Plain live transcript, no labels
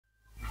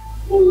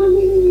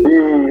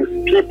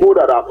people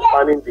that are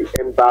fanning the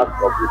embers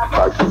of this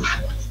crisis,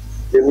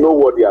 they know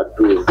what they are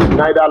doing.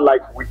 Neither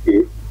like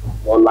Wike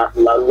or like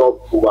landlord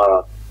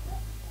Kubara.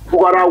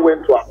 Kubara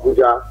went to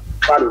Abuja,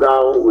 sat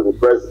down with the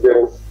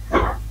president,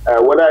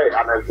 whether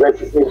an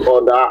executive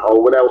order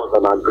or whether it was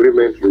an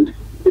agreement with,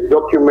 the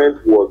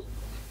document was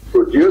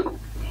produced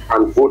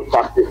and both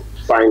parties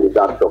signed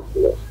that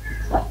document.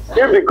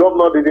 If the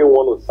governor didn't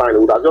want to sign, he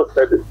would have just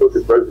said it to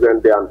the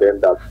president there and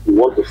then that he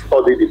wants to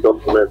study the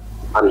document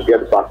and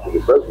get back to the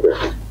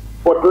president.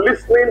 But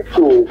listening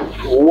to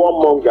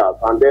warmongers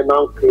and then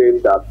now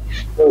claim that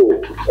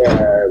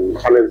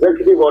an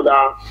executive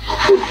order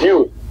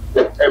produced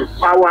the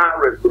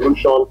empower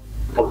resolution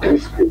of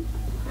this state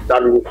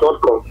that is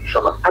not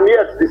constitutional. And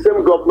yet the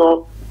same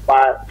governor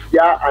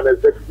via an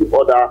executive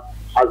order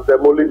has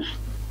demolished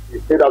the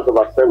State House of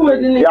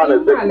Assembly. Via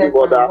an executive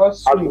order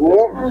has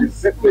moved the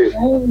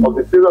sitting of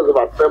the State House of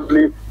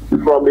Assembly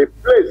from a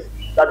place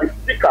that the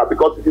speaker,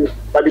 because it is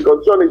that the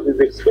constitution is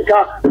the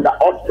speaker that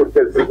ought to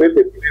designate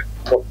a place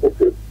for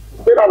sitting.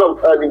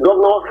 The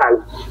governor has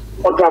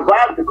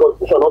contravened the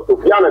constitution also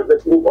via an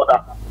executive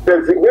order,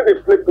 designate a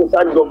place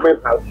inside the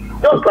government house,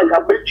 just like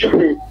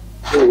Abechi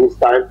in his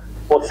time,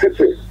 for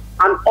sitting.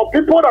 And for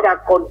people that are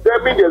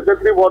condemning the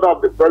executive order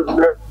of the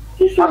president,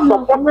 are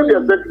supporting the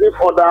executive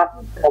order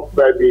of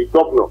the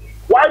governor.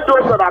 Why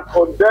those that are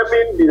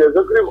condemning the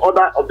executive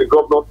order of the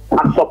governor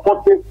are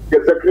supporting the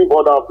executive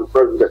order of the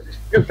president?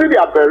 You see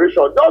the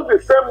aberration. Just the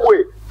same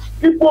way,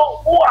 people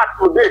who are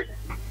today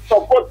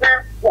supporting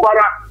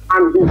Kubara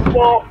and his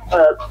four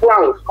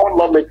clowns called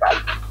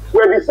lawmakers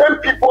were the same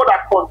people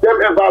that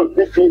condemn Evans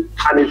VP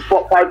and his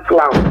 5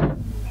 clowns.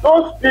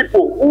 Those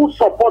people who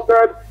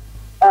supported,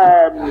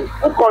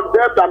 who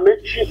condemned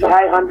Amechi's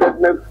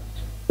high-handedness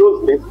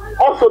those days,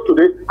 also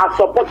today are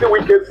supporting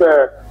Wike's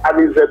and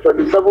his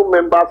 27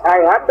 members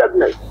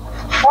high-handedness.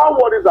 All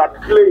what is at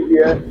play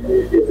here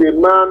is a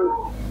man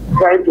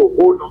trying to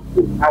hold on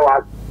to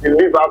power, the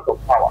levers of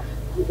power.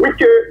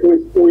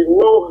 Wike, we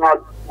know, has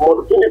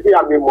PDP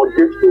has been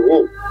mortgaged to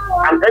him,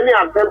 and any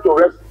attempt to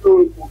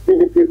rescue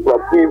PDP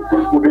from him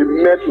will be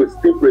met with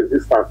steep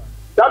resistance.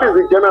 That is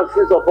the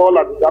genesis of all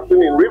that is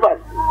happening in Rivers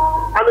State.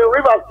 And in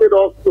Rivers State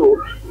also,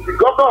 the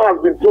governor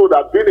has been told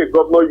that being a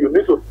governor, you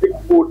need to take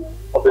food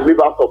of the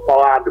levers of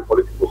power and the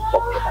political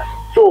structure.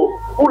 So,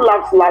 who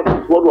laughs last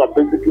is what we are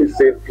basically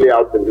saying play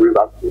out in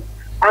Rivers State.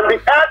 And the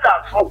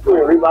elders also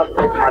in Rivers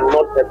State are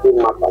not helping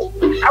matters.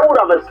 I would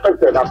have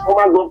expected that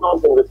former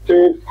governors in the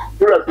state,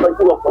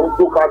 irrespective of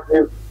political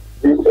parties,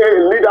 the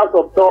leaders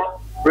of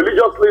thought,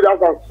 religious leaders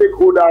and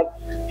stakeholders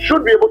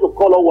should be able to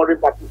call all warring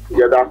parties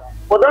together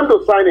for them to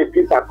sign a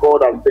peace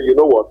accord and say, you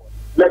know what,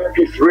 let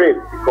peace reign,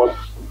 because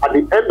at the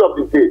end of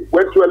the day,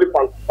 when 2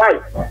 elephants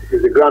fight, it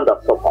is the ground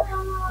that suffers.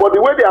 But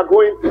the way they are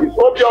going, it's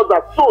obvious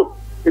that soon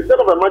a state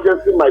of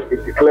emergency might be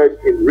declared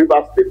in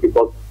Rivers State,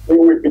 because it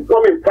will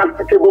become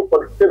impracticable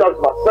for the State House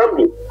of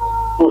Assembly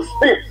to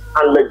speak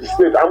and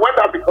legislate. And when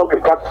that becomes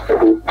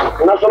impracticable,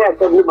 the National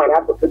Assembly might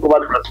have to take over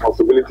the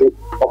responsibility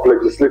of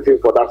legislating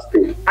for that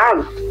state.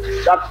 And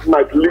that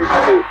might lead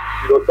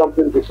to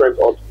something different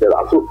altogether.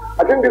 So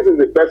I think this is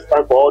the best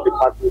time for all the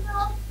parties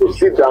to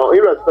sit down,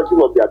 irrespective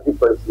of their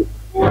differences,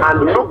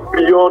 and look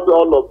beyond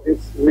all of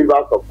these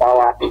levers of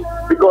power,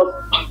 because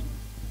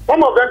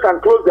some of them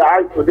can close their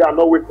eyes today and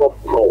not wake up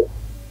tomorrow.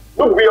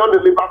 Look beyond the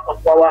levers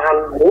of power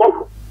and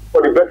work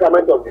for the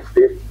betterment of the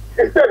state.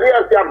 Instead,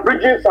 yes, there are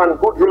bridges and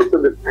good roads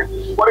in the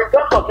state, but in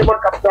terms of human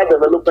capital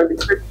development, the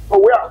state is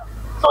nowhere.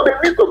 So they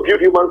need to build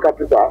human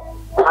capital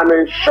and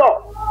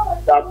ensure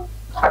that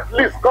at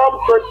least come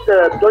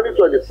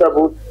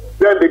 2027,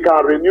 then they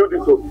can renew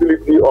this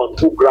hostility on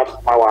who grabs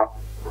power,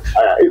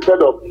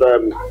 instead of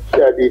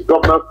the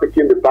government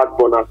taking the back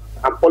burner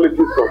and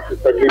politics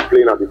consistently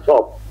playing at the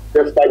top,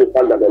 despite the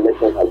fact that the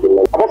election has been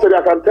lost.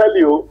 I can tell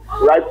you,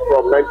 right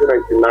from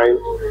 1999,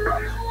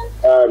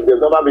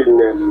 there's never been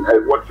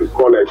what you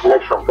call an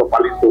election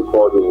properly so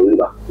called in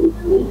Rivers.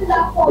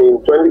 In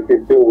 2015,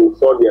 we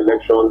saw the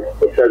election, the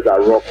protests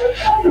that rocked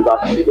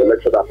Rivers, the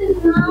election that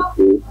produced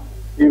this.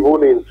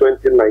 Even in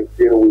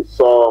 2019, we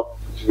saw,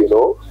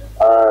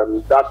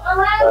 that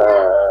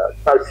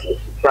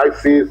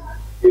crisis,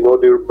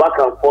 the back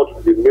and forth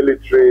with the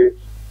military,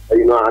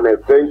 and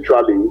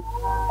eventually,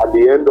 at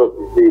the end of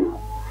the day,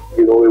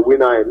 a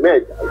winner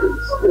emerged.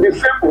 In the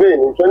same vein,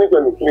 in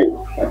 2023,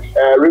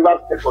 Rivers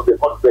State was the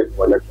hotbed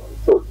for election.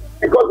 So,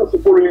 because these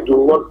people really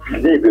do not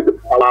believe in the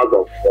powers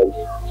of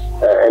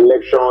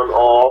election,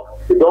 or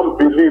they don't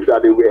believe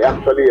that they were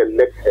actually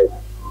elected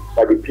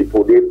by the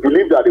people, they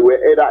believe that they were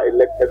either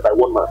elected by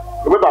one man.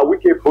 Remember,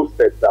 Wike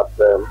posted that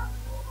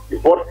he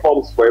bought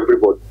forms for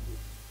everybody.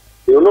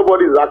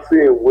 Nobody is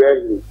asking where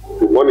he's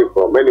the money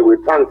from. Anyway,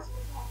 thanks.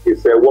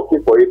 He's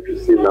working for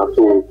APC now,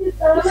 so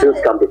the sales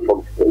can be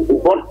from him. He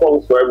bought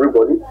forms for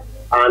everybody,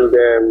 and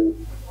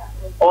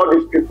all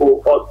these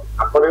people,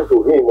 according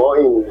to him or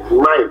in his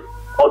mind,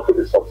 ought to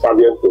be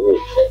subservient to him.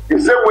 The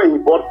same way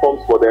he bought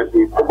forms for them,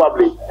 he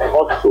probably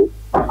also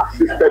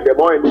assisted them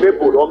or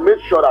enabled or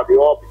made sure that they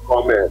all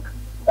become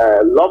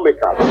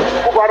lawmakers.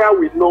 Kubara,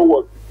 we know,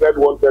 was declared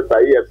wanted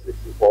by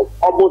EFCC for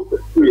almost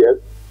 2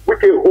 years. We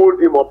can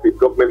hold him up in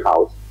government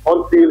house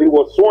until he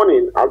was sworn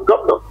in as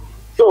governor.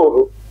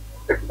 So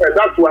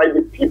that's why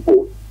the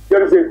people,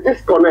 there is a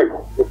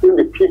disconnect between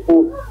the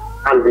people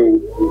and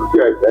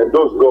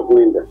those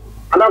governing them.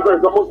 And that's why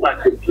it's almost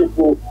like the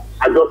people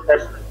are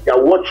just they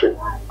are watching.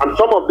 And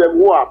some of them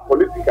who are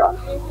political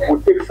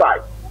will take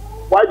sides.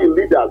 While the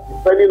leaders,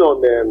 depending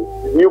on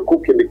the new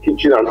cook in the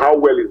kitchen and how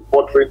well it's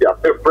buttering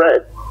their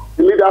bread,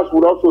 the leaders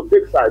would also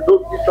take sides.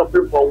 Those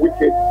shopping from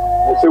Wike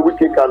will say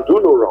Wike can do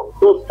no wrong.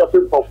 Those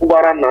shopping from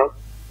Fubara now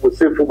will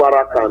say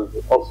Fubara can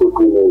also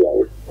do no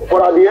wrong.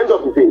 But at the end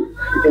of the day,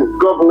 it is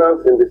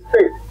governance in the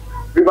state.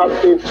 River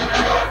State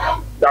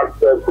that's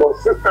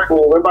consistent.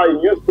 Remember,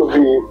 it used to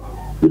be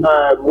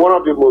one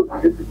of the most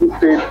difficult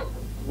states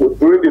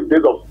during the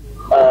days of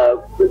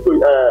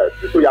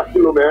Tito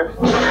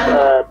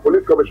Yakilome,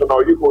 Police Commissioner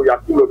Oyiko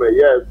Yakilome,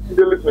 yes,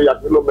 Tito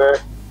Yakilome.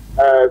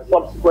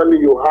 Subsequently,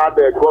 you had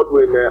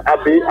Godwin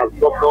Abbey as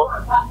governor,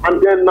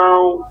 and then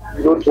now,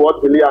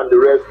 towards Billy and the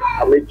rest,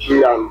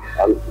 Amici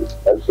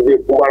and today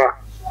Kubara.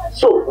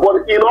 So,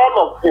 but in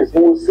all of this,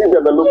 you will see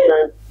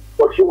development,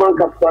 but human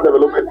capital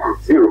development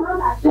is zero.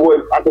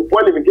 At the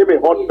point, it became a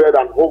hotbed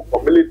and home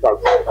for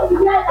militants.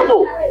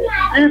 So,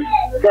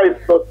 if care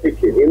is not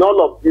taken, in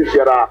all of this,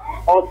 there are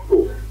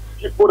also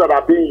people that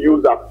are being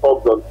used as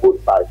thugs on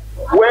both sides.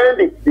 When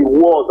the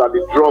wars and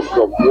the drums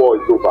of war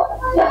is over,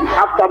 the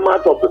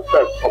aftermath of the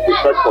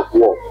threat of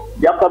war,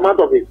 the aftermath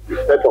of the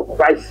threat of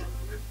crisis,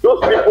 those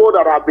people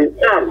that have been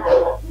armed,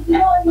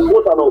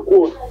 quote and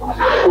unquote,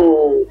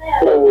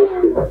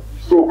 to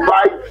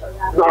provide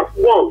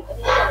response,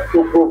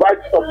 to provide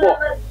support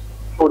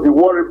to the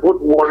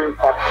both warring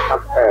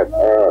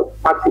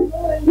parties,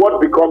 what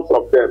becomes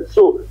of them?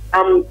 So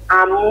I'm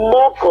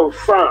more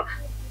concerned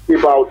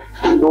about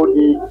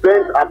the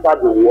event after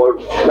the war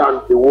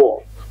than the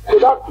war. So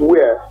that's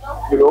where,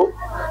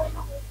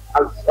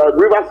 as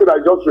River said, I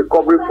just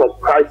recovering from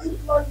crisis.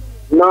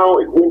 Now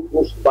it's being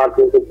pushed back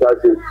into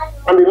crisis.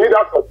 And the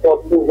leaders of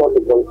thought seem not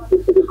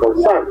to be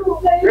concerned.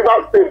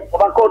 River State,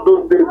 for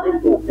those days,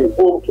 used to be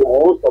home to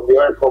most of the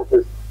oil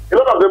companies. A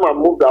lot of them are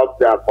moved out.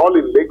 They are all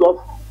in Lagos.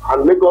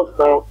 And Lagos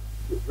now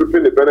is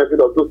reaping the benefit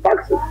of those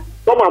taxes.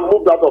 Some are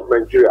moved out of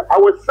Nigeria. I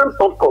was still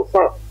not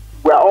concerned.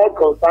 We are all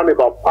concerned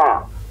about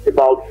power,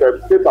 about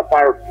state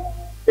apparatus,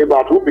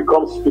 about who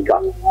becomes speaker,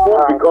 who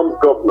becomes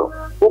governor,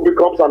 who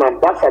becomes an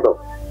ambassador.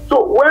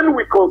 So when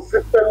we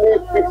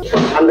consistently fix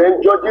and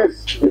then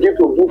judges begin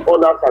to do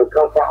orders and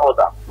counter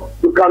orders,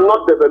 you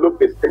cannot develop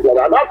a state like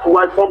that. That's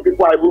why some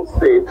people I will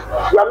say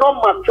we are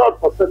not matured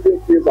for certain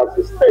things as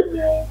a state.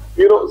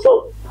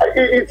 So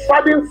it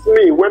saddens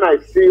me when I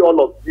see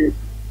all of these,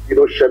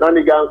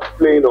 shenanigans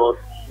playing on.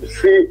 You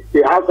see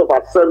the House of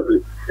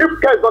Assembly.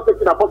 If care is not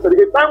taken upon,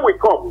 the time will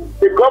come,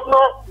 the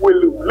governor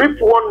will lift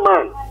one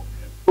man,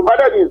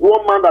 provided he is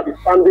one man that is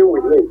standing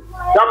with him.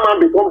 That man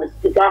becomes the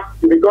speaker,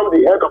 he becomes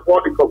the head of all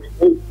the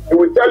committee. He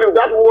will tell you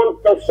that one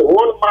person,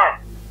 one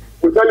man,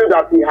 will tell you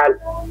that he has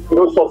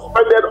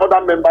suspended other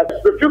members,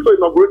 refused to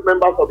inaugurate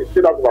members of the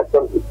State House of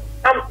Assembly.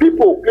 And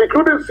people,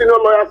 including senior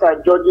lawyers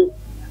and judges,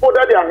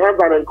 folded their hands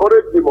and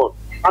encouraged him on.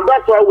 And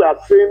that's why we are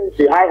seeing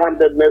the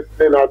high-handedness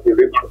playing out the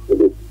region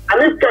today. And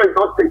if care is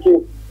not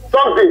taken,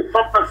 someday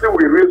some person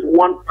will raise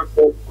one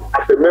person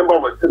as a member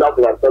of the State House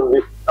of